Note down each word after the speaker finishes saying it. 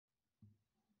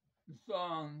The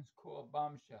song's called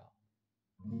Bombshell.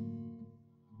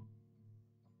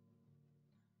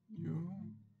 You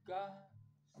got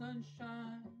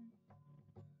sunshine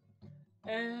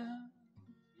and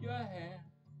your hair,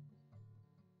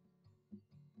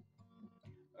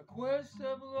 a quest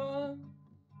of love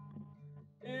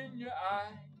in your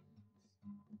eyes.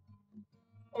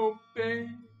 Oh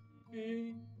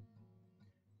baby,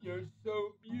 you're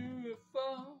so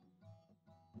beautiful.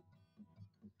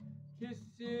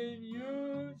 Kissing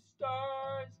you,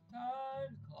 stars,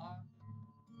 time clock.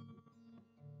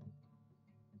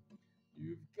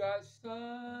 You've got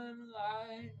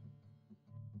sunlight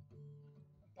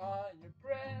upon your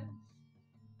breast,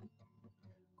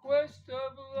 quest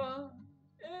of love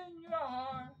in your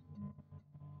heart.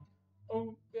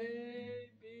 Oh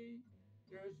baby,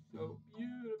 you're so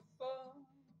beautiful.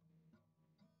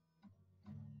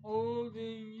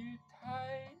 Holding you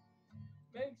tight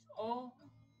makes all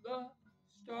the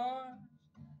stars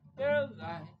their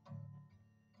light.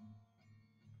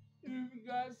 You've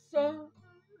got sun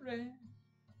rays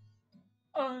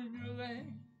on your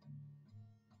leg,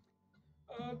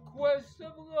 a quest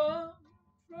of love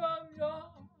from your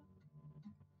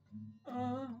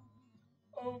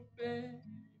oh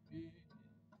baby,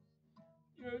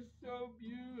 you're so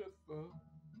beautiful.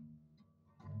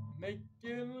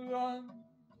 Making love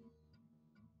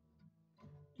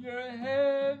your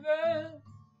heaven.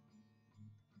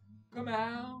 Come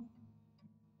out,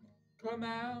 come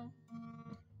out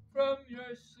from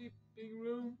your sleeping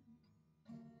room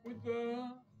with the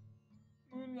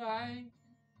moonlight.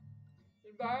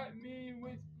 Invite me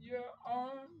with your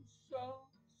arms so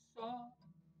soft.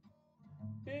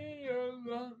 Be your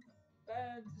love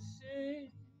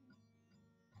fantasy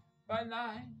by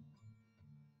night.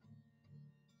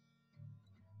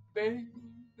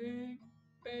 Bathing,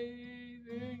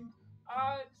 bathing,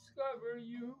 I discover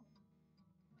you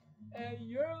and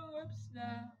your lips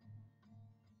now.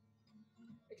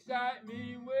 Excite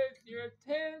me with your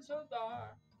tan so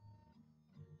dark.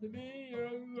 To be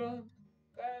your love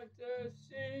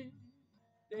fantasy,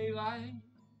 daylight,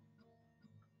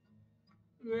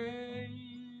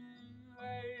 rain,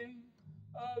 rain,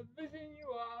 a vision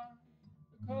you are.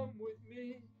 Come with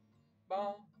me,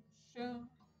 bombshell.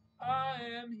 I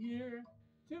am here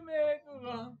to make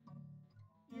love.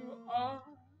 You are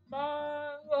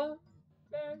my love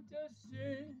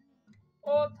fantasy.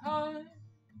 All time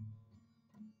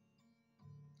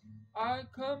I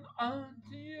come undone.